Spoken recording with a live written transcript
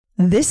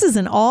This is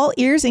an all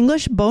ears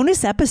English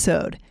bonus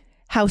episode.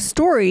 How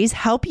stories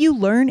help you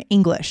learn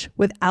English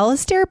with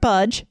Alastair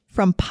Budge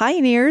from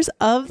Pioneers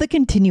of the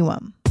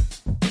Continuum.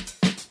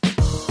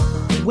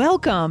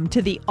 Welcome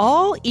to the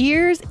All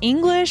Ears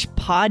English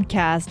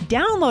podcast,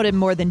 downloaded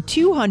more than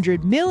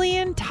 200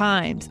 million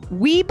times.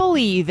 We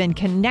believe in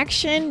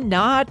connection,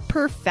 not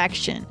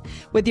perfection,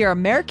 with your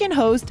American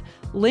host,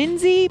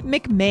 Lindsay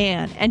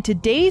McMahon, and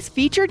today's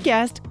featured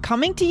guest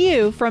coming to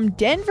you from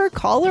Denver,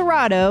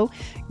 Colorado,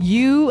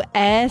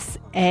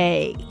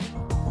 USA.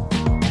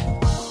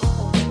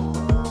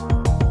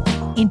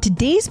 In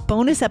today's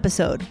bonus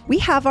episode, we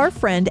have our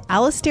friend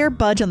Alastair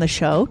Budge on the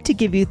show to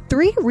give you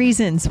 3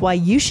 reasons why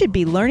you should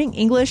be learning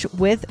English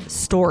with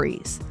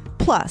stories.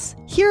 Plus,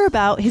 hear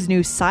about his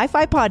new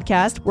sci-fi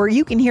podcast where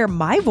you can hear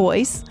my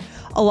voice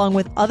along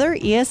with other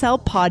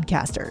ESL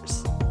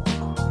podcasters.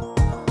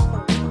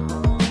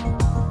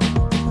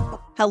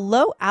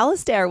 Hello,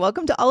 Alastair.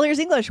 Welcome to All Ears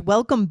English.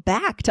 Welcome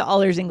back to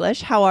All Ears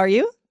English. How are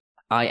you?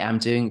 I am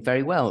doing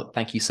very well.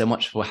 Thank you so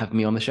much for having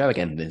me on the show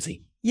again,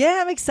 Lindsay. Yeah,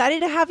 I'm excited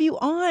to have you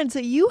on. So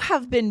you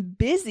have been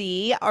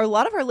busy. A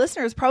lot of our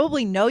listeners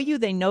probably know you.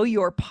 They know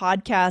your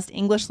podcast,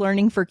 English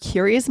Learning for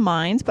Curious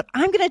Minds, but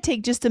I'm going to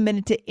take just a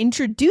minute to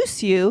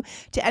introduce you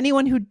to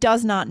anyone who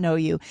does not know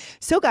you.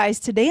 So guys,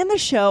 today on the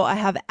show, I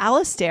have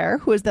Alastair,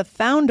 who is the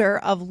founder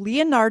of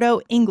Leonardo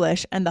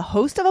English and the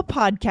host of a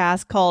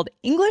podcast called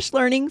English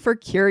Learning for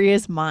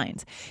Curious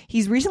Minds.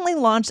 He's recently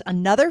launched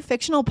another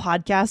fictional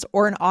podcast,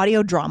 or an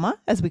audio drama,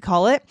 as we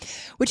call it,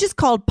 which is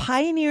called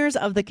Pioneers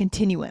of the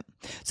Continuum.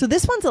 So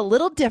this one's a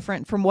little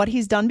different from what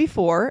he's done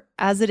before,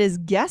 as it is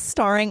guest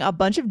starring a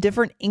bunch of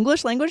different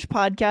English language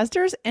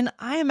podcasters, and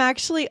I am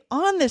actually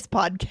on this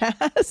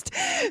podcast.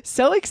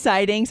 So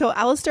exciting. So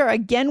Alastair,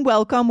 again,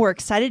 welcome. We're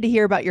excited to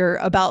hear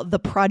about the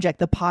project,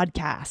 the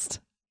podcast.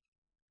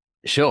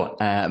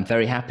 Sure. I'm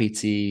very happy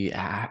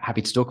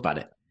to talk about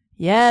it.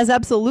 Yes,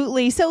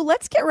 absolutely. So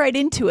let's get right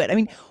into it. I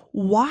mean,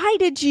 why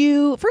did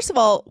you, first of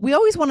all, we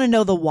always want to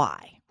know the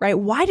why, right?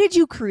 Why did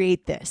you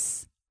create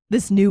this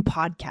new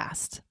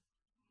podcast?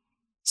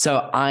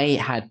 So I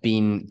had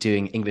been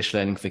doing English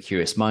Learning for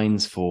Curious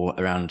Minds for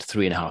around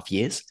 3.5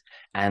 years,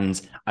 and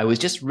I was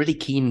just really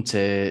keen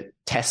to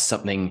test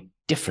something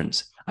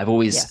different. I've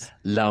always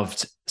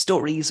loved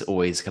stories,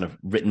 always kind of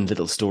written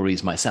little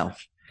stories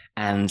myself,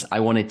 and I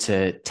wanted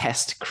to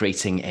test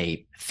creating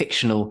a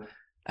fictional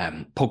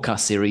podcast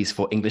series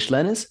for English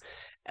learners,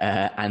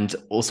 and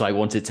also I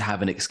wanted to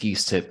have an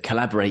excuse to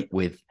collaborate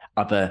with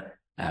other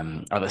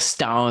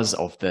stars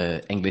of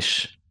the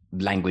English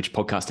language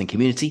podcasting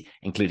community,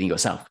 including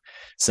yourself.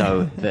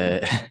 So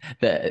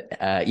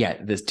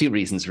there's 2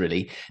 reasons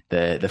really.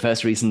 The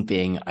first reason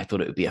being I thought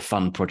it would be a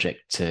fun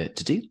project to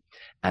do,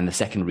 and the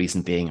second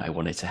reason being I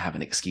wanted to have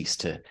an excuse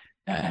to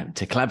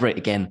collaborate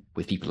again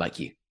with people like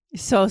you.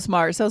 So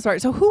smart, so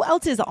smart. So who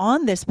else is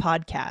on this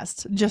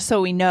podcast? Just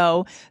so we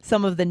know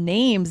some of the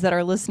names that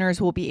our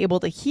listeners will be able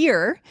to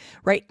hear,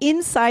 right,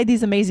 inside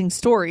these amazing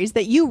stories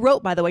that you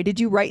wrote, by the way. Did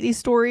you write these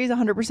stories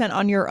 100%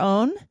 on your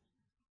own?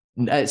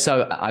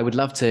 So I would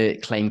love to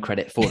claim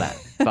credit for that,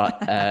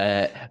 but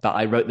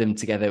I wrote them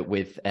together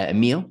with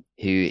Emil,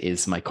 who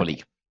is my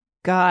colleague.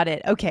 Got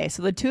it. Okay.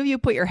 So the 2 of you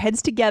put your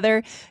heads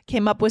together,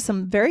 came up with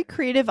some very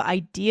creative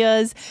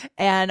ideas,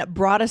 and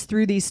brought us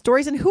through these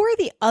stories. And who are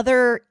the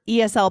other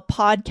ESL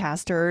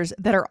podcasters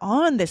that are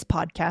on this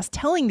podcast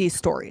telling these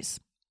stories?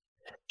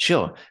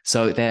 Sure.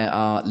 So there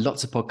are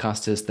lots of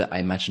podcasters that I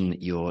imagine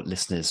your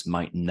listeners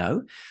might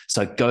know.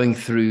 So going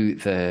through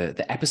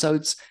the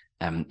episodes,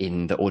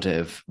 in the order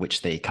of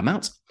which they come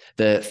out.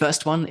 The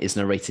first one is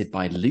narrated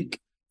by Luke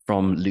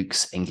from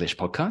Luke's English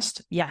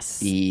podcast.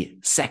 Yes. The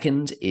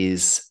second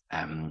is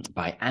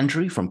by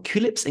Andrew from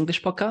Kulip's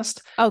English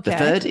podcast. Okay. The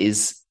third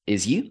is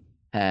you,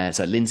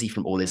 so Lindsay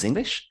from All Is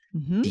English.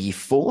 Mm-hmm. The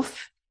fourth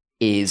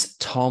is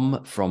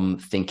Tom from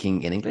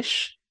Thinking in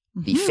English.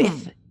 Mm-hmm. The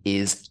fifth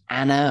is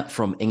Anna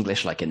from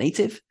English Like a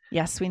Native.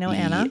 Yes, we know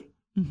Anna.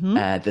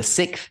 Mm-hmm. The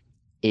sixth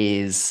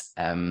is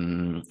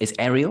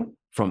Ariel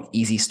from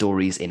Easy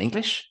Stories in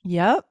English.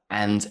 Yep.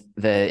 And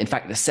the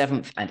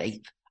 7th and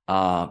 8th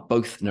are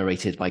both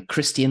narrated by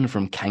Christian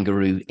from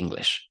Kangaroo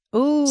English.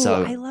 Oh,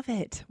 so, I love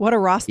it. What a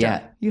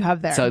roster you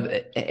have there. So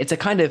it's a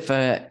kind of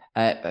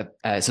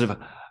sort of,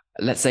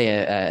 let's say,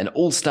 an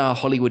all-star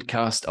Hollywood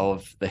cast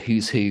of the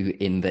who's who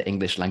in the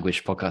English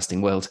language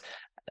podcasting world.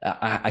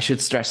 I should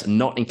stress,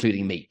 not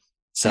including me.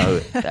 So,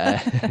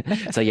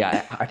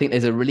 I think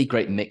there's a really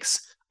great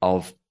mix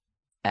of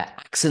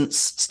accents,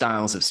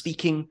 styles of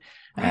speaking,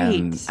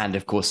 and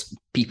of course,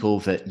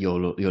 people that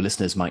your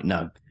listeners might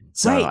know.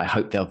 So I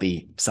hope there'll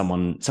be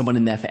someone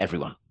in there for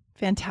everyone.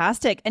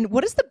 Fantastic. And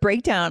what is the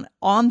breakdown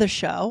on the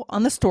show,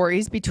 on the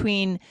stories,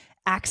 between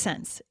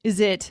accents? Is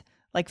it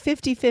like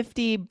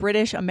 50-50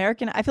 British,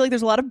 American? I feel like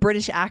there's a lot of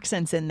British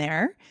accents in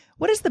there.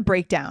 What is the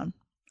breakdown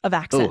of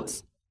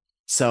accents?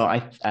 So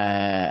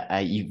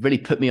you really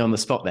put me on the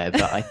spot there,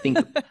 but I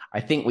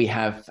think we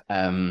have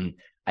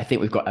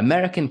we've got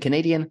American,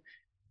 Canadian,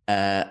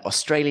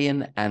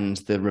 Australian, and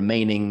the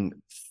remaining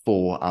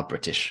 4 are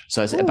British.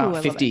 So it's Ooh, about I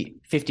love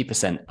it.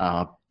 50%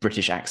 are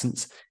British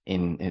accents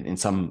in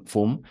some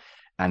form,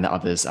 and the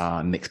others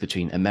are mixed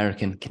between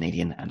American,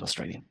 Canadian, and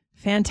Australian.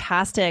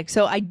 Fantastic.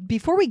 So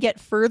before we get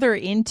further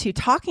into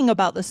talking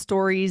about the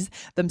stories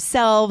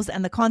themselves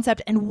and the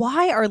concept and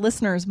why our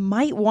listeners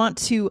might want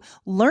to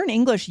learn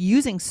English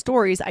using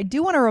stories, I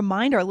do want to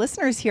remind our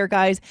listeners here,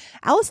 guys,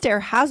 Alastair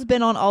has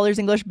been on All Ears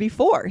English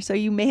before. So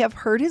you may have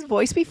heard his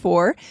voice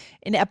before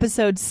in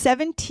episode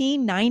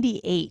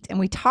 1798. And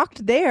we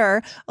talked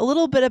there a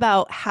little bit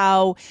about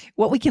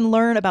what we can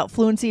learn about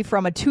fluency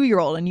from a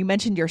 2-year-old. And you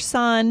mentioned your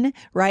son,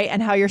 right?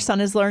 And how your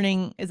son is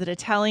learning, is it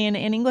Italian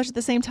and English at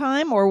the same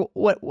time? Or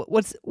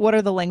what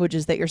are the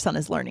languages that your son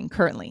is learning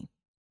currently?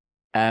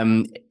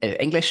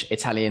 English,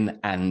 Italian,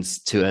 and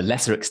to a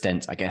lesser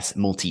extent, I guess,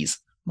 Maltese.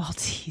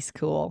 Maltese,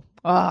 cool.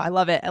 Oh, I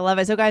love it. I love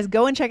it. So guys,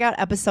 go and check out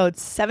episode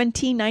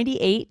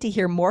 1798 to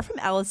hear more from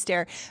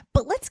Alastair.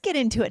 But let's get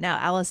into it now,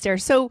 Alastair.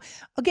 So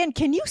again,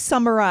 can you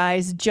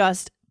summarize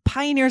just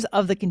Pioneers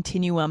of the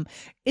Continuum?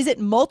 Is it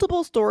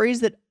multiple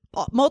stories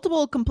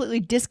multiple completely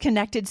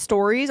disconnected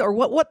stories, or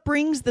what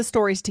brings the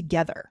stories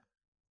together?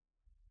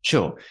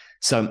 Sure.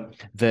 So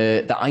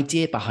the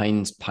idea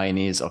behind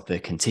Pioneers of the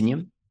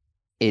Continuum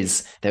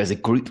is there is a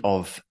group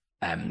of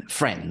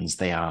friends.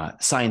 They are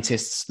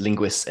scientists,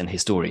 linguists, and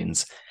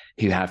historians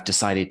who have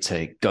decided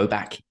to go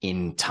back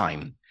in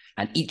time.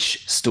 And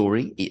each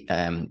story,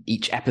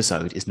 each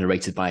episode is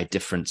narrated by a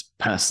different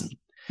person.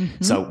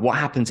 Mm-hmm. So what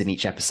happens in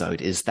each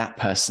episode is that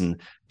person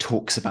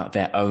talks about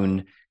their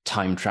own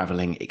time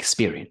traveling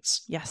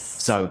experience. Yes.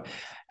 So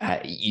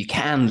you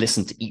can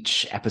listen to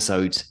each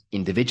episode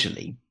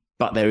individually,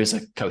 but there is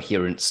a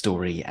coherent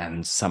story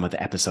and some of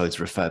the episodes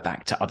refer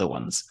back to other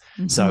ones.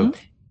 Mm-hmm. So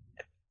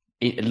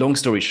long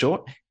story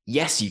short,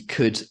 yes, you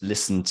could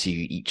listen to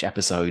each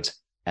episode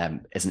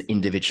as an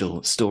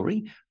individual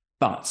story,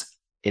 but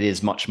it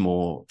is much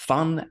more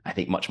fun, I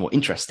think much more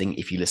interesting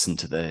if you listen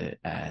to the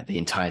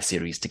entire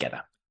series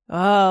together.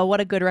 Oh, what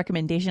a good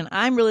recommendation.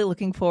 I'm really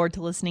looking forward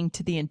to listening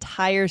to the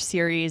entire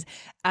series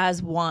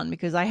as one,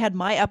 because I had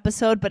my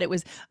episode, but it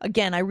was,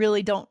 again, I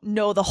really don't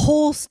know the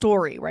whole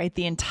story, right?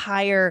 The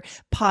entire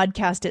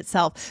podcast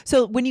itself.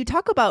 So when you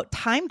talk about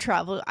time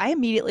travel, I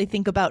immediately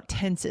think about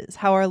tenses,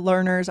 how our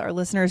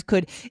listeners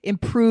could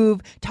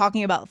improve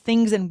talking about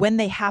things and when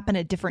they happen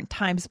at different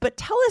times. But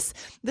tell us,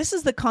 this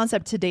is the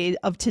concept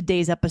of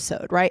today's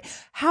episode, right?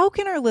 How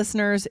can our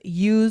listeners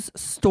use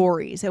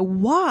stories,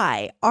 and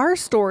why are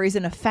stories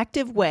an effective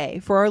way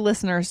for our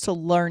listeners to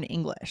learn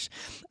English?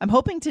 I'm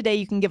hoping today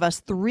you can give us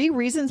 3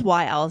 reasons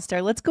why,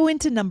 Alastair. Let's go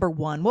into number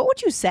 1. What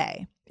would you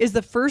say is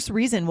the first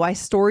reason why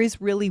stories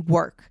really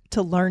work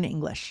to learn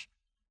English?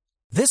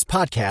 This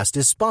podcast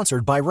is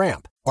sponsored by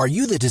Ramp. Are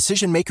you the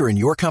decision maker in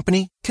your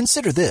company?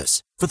 Consider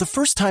this. For the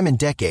first time in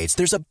decades,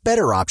 there's a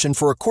better option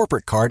for a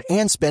corporate card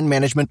and spend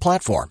management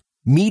platform.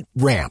 Meet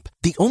Ramp,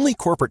 the only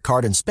corporate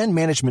card and spend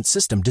management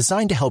system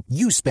designed to help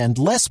you spend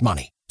less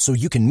money so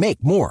you can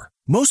make more.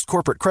 Most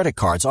corporate credit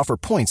cards offer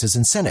points as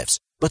incentives,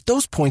 but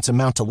those points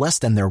amount to less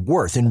than their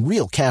worth in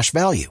real cash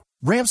value.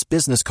 Ramp's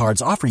business cards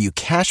offer you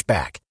cash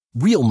back,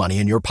 real money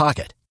in your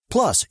pocket.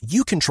 Plus,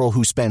 you control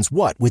who spends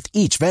what with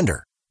each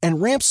vendor. And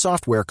Ramp's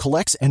software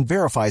collects and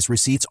verifies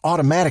receipts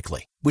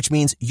automatically, which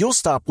means you'll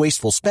stop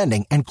wasteful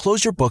spending and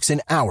close your books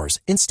in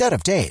hours instead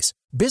of days.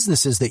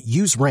 Businesses that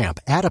use Ramp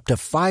add up to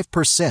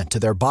 5% to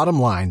their bottom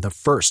line the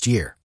first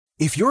year.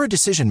 If you're a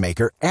decision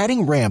maker,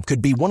 adding Ramp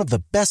could be one of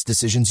the best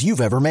decisions you've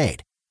ever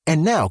made.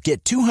 And now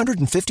get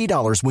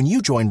 $250 when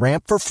you join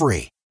Ramp for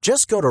free.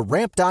 Just go to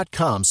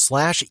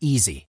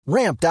ramp.com/easy.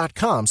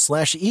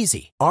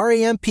 Ramp.com/easy.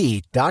 RAMP.com/easy.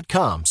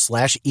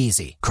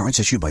 Cards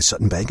issued by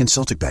Sutton Bank and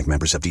Celtic Bank,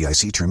 members of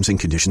FDIC. Terms and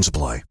conditions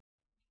apply.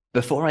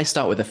 Before I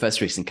start with the first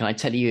reason, can I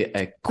tell you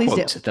a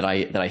quote that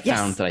I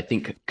found that I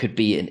think could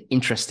be an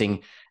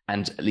interesting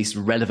and at least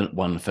relevant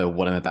one for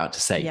what I'm about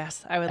to say?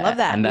 Yes, I would love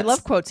that. We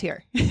love quotes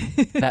here.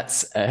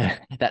 that's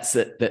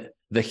that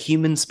the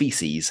human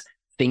species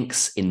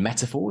thinks in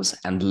metaphors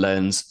and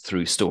learns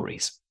through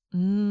stories,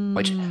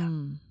 which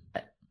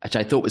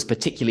I thought was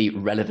particularly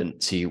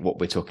relevant to what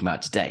we're talking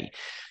about today.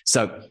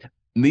 So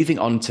moving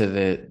on to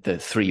the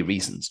 3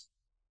 reasons.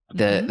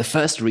 The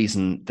first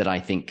reason that I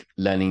think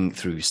learning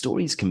through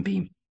stories can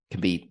be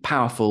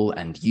powerful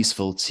and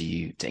useful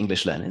to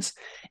English learners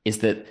is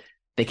that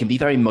they can be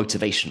very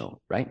motivational,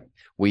 right?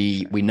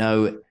 We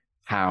know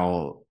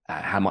how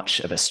much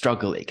of a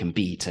struggle it can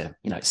be to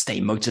stay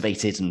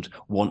motivated and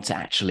want to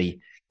actually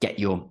get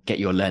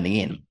your learning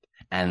in.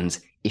 And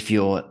if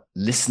you're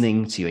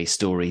listening to a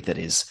story that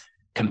is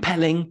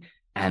compelling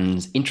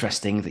and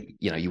interesting, that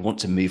you want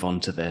to move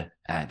on to the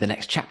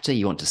next chapter,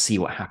 you want to see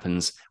what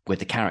happens with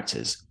the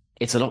characters,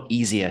 it's a lot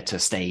easier to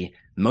stay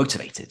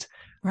motivated,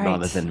 right,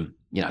 rather than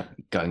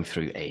going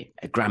through a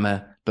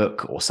grammar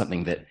book or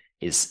something that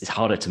is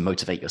harder to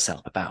motivate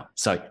yourself about.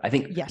 So I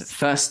think the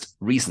first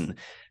reason,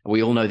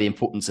 we all know the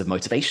importance of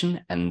motivation,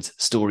 and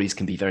stories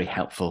can be very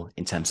helpful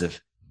in terms of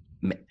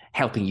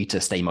helping you to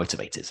stay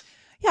motivated.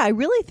 Yeah, I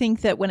really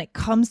think that when it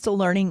comes to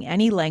learning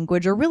any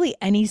language or really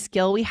any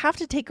skill, we have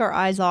to take our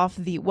eyes off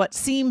the what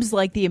seems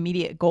like the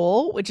immediate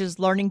goal, which is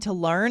learning to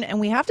learn, and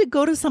we have to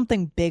go to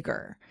something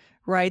bigger,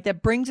 right?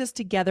 That brings us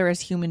together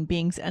as human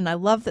beings. And I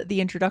love that the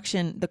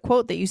introduction, the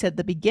quote that you said at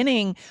the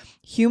beginning,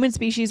 human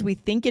species, we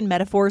think in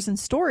metaphors and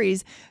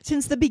stories.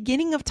 Since the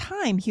beginning of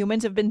time,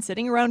 humans have been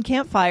sitting around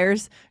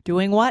campfires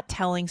doing what?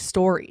 Telling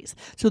stories.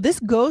 So this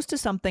goes to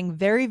something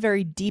very,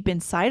 very deep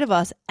inside of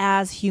us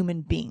as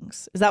human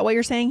beings. Is that what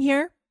you're saying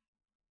here?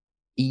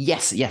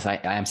 Yes, I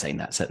am saying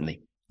that,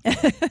 certainly.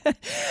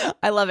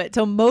 I love it.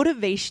 So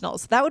motivational.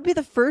 So that would be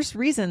the first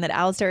reason that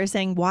Alastair is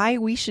saying why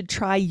we should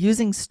try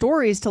using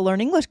stories to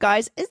learn English,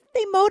 guys, is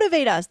they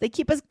motivate us. They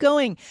keep us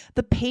going.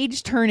 The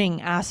page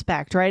turning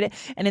aspect, right?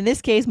 And in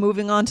this case,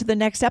 moving on to the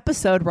next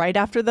episode right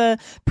after the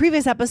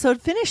previous episode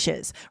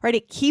finishes, right?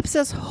 It keeps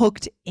us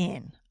hooked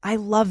in. I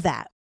love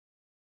that.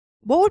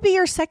 What would be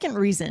your second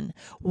reason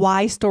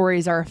why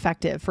stories are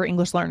effective for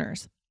English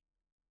learners?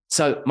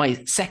 So my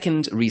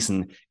second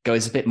reason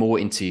goes a bit more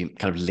into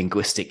kind of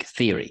linguistic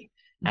theory.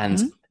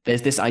 And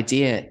there's this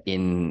idea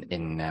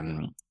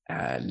in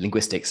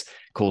linguistics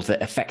called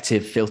the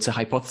effective filter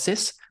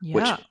hypothesis,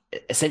 which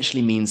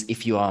essentially means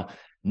if you are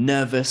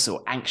nervous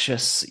or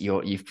anxious,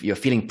 you're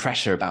feeling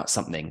pressure about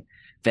something,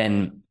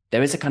 then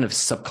there is a kind of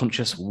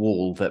subconscious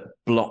wall that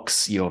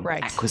blocks your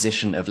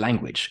acquisition of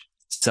language.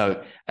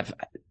 So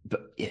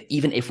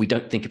even if we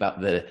don't think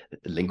about the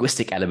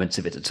linguistic elements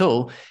of it at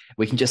all,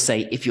 we can just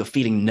say, if you're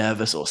feeling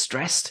nervous or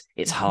stressed,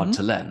 it's hard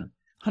to learn.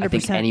 100%. I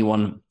think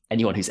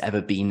anyone who's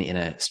ever been in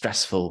a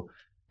stressful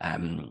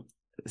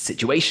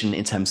situation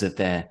in terms of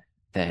their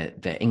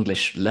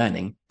English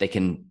learning,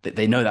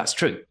 they know that's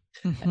true.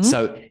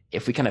 So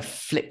if we kind of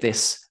flip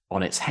this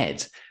on its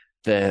head,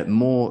 the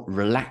more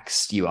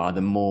relaxed you are,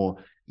 the more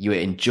you're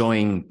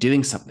enjoying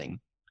doing something,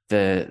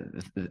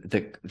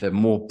 the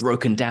more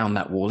broken down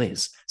that wall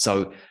is.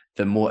 So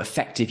the more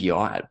effective you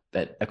are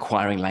at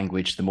acquiring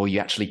language, the more you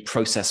actually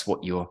process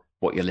what you're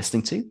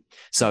listening to.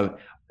 So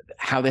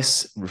how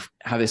this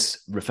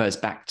refers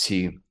back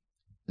to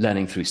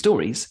learning through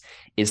stories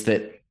is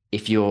that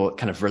if you're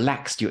kind of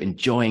relaxed, you're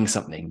enjoying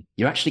something,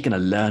 you're actually going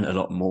to learn a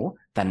lot more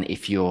than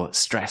if you're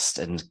stressed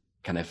and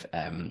kind of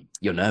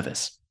you're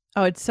nervous.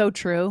 Oh, it's so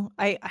true.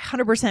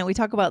 100%. We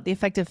talk about the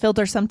effective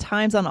filter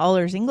sometimes on All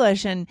Ears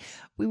English, and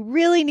we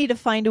really need to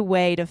find a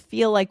way to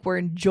feel like we're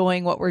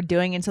enjoying what we're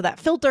doing. And so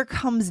that filter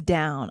comes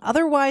down.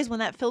 Otherwise, when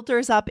that filter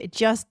is up, it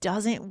just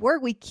doesn't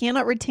work. We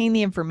cannot retain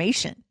the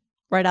information.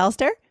 Right,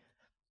 Alastair?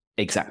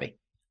 Exactly.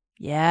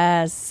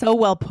 Yes. So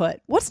well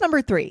put. What's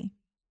number 3?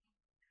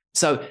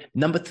 So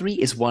number 3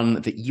 is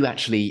one that you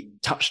actually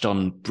touched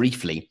on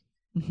briefly.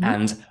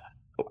 And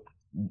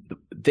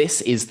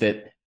this is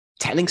that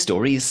telling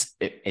stories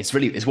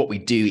is what we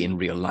do in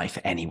real life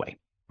anyway,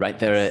 right?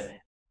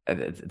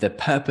 The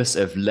purpose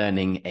of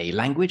learning a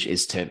language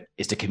is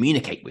to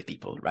communicate with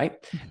people, right?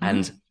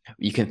 And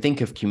you can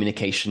think of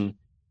communication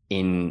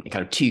in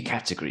kind of 2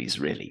 categories,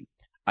 really.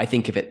 I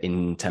think of it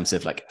in terms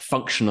of like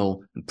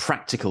functional and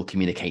practical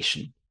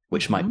communication,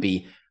 which might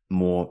be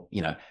more,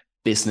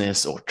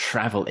 business or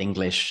travel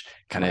English,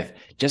 kind of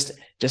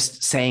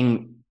just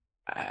saying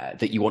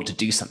that you want to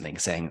do something,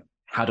 saying,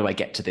 how do I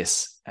get to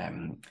this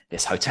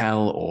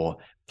hotel, or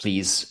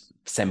please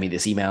send me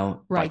this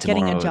email by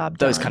tomorrow. Getting a job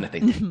those done. kind of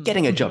things,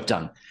 getting a job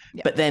done.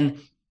 But then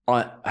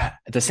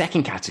the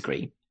second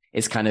category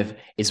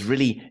is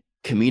really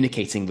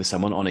communicating with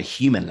someone on a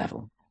human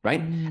level,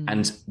 right?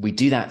 And we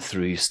do that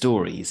through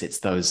stories. It's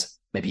those,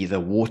 maybe the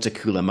water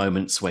cooler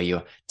moments where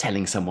you're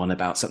telling someone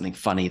about something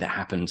funny that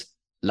happened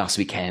last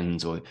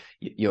weekend, or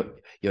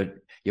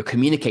you're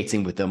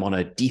communicating with them on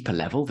a deeper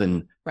level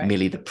than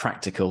merely the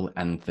practical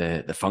and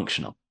the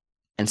functional.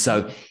 And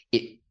so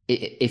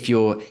if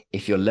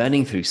you're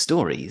learning through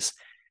stories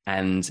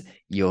and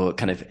you're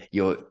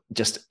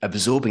just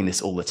absorbing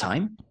this all the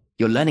time,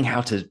 you're learning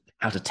how to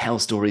tell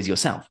stories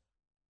yourself.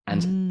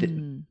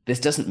 And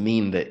this doesn't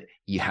mean that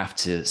you have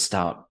to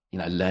start,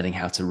 learning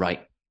how to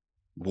write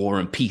War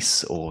and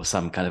Peace or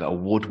some kind of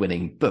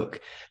award-winning book,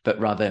 but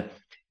rather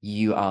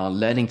you are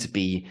learning to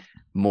be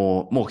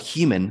more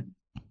human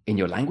in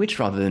your language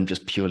rather than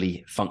just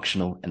purely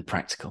functional and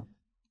practical.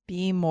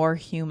 Be more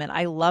human.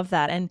 I love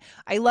that. And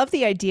I love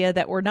the idea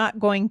that we're not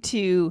going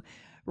to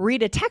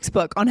read a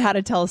textbook on how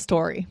to tell a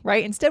story,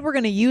 right? Instead, we're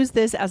going to use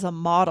this as a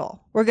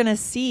model. We're going to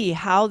see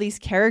how these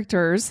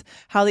characters,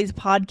 how these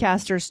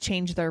podcasters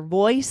change their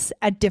voice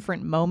at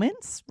different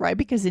moments, right?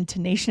 Because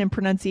intonation and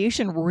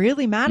pronunciation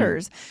really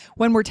matters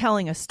when we're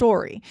telling a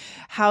story.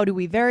 How do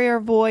we vary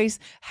our voice?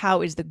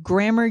 How is the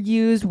grammar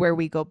used, where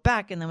we go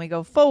back and then we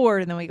go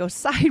forward and then we go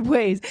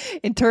sideways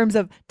in terms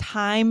of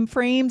time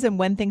frames and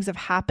when things have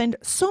happened?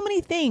 So many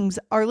things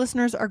our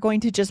listeners are going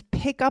to just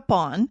pick up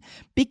on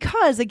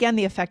because, again,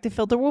 the effective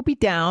filter will be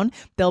down.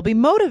 They'll be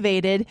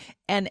motivated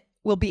and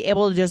we'll be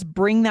able to just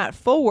bring that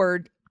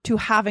forward to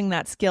having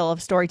that skill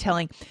of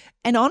storytelling.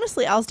 And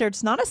honestly, Alastair,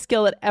 it's not a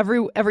skill that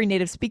every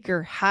native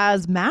speaker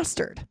has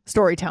mastered,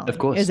 storytelling. Of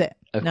course. Is it?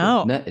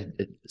 No,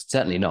 it's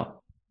certainly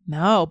not.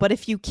 No, but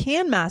if you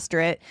can master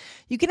it,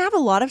 you can have a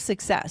lot of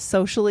success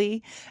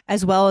socially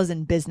as well as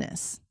in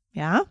business.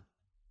 Yeah?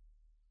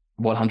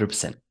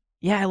 100%.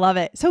 Yeah, I love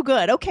it. So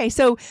good. Okay,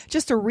 so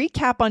just to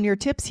recap on your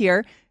tips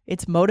here,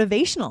 it's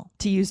motivational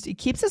to use. It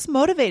keeps us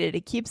motivated.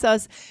 It keeps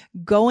us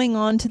going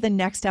on to the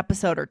next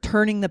episode or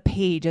turning the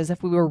page as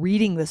if we were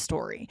reading the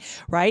story,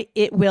 right?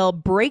 It will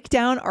break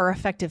down our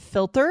affective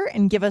filter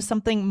and give us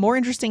something more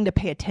interesting to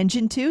pay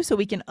attention to so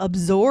we can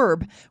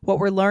absorb what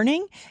we're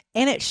learning.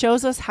 And it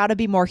shows us how to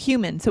be more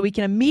human. So we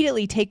can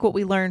immediately take what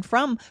we learned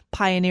from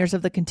pioneers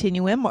of the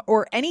Continuum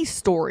or any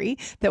story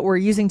that we're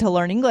using to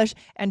learn English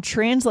and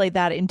translate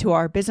that into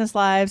our business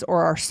lives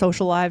or our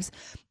social lives.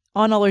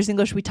 On All Ears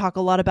English, we talk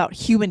a lot about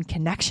human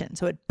connection.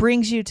 So it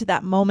brings you to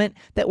that moment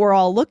that we're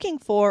all looking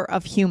for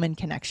of human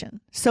connection.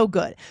 So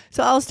good.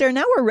 So Alastair,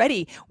 now we're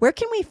ready. Where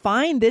can we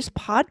find this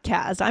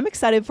podcast? I'm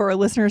excited for our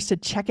listeners to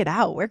check it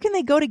out. Where can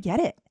they go to get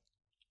it?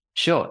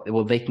 Sure.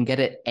 Well, they can get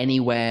it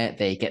anywhere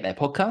they get their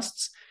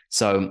podcasts.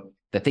 So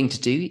the thing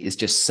to do is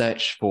just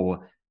search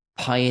for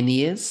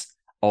Pioneers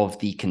of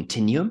the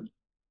Continuum.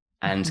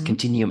 And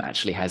Continuum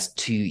actually has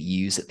 2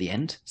 U's at the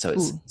end. So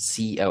it's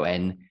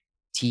CONTINUUM.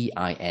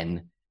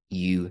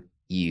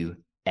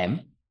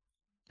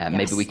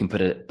 Maybe we can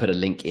put a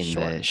link in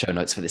the show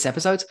notes for this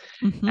episode.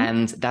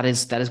 And that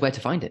is where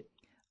to find it.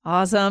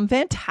 Awesome.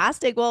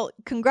 Fantastic. Well,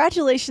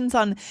 congratulations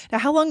on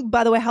how long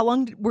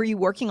were you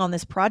working on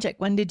this project?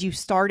 When did you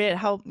start it?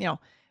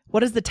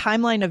 What is the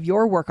timeline of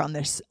your work on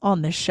this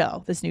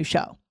show, this new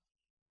show?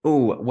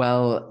 Oh,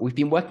 well, we've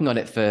been working on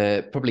it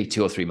for probably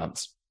 2 or 3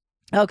 months.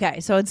 Okay,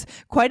 so it's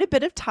quite a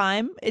bit of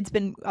time. It's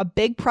been a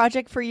big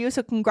project for you.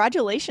 So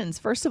congratulations,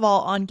 first of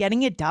all, on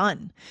getting it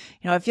done.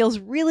 It feels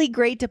really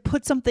great to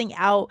put something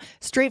out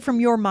straight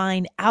from your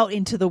mind out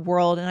into the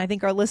world. And I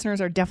think our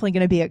listeners are definitely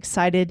going to be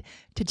excited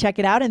to check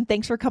it out. And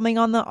thanks for coming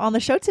on the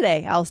show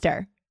today,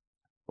 Alastair.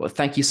 Well,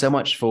 thank you so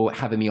much for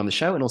having me on the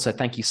show. And also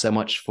thank you so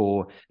much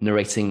for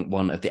narrating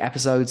one of the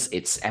episodes.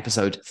 It's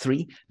episode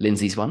 3,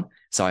 Lindsay's one.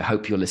 So I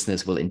hope your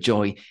listeners will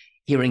enjoy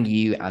hearing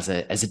you as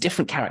a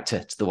different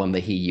character to the one they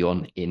hear you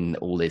on in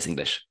All Ears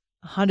English.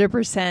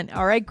 100%.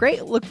 All right,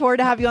 great. Look forward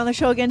to have you on the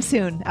show again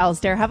soon.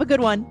 Alastair, have a good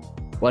one.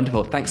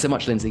 Wonderful. Thanks so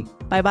much, Lindsay.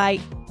 Bye-bye.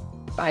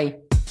 Bye.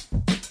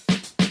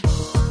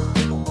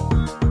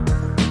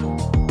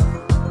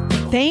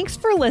 Thanks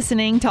for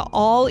listening to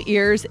All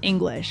Ears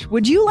English.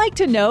 Would you like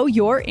to know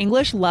your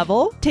English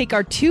level? Take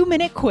our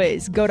 2-minute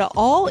quiz. Go to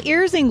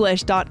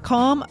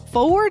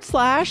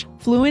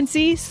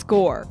allearsenglish.com/fluency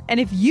score. And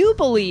if you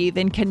believe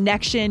in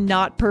connection,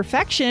 not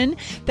perfection,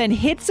 then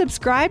hit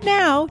subscribe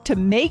now to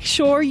make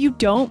sure you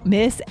don't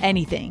miss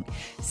anything.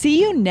 See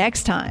you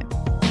next time.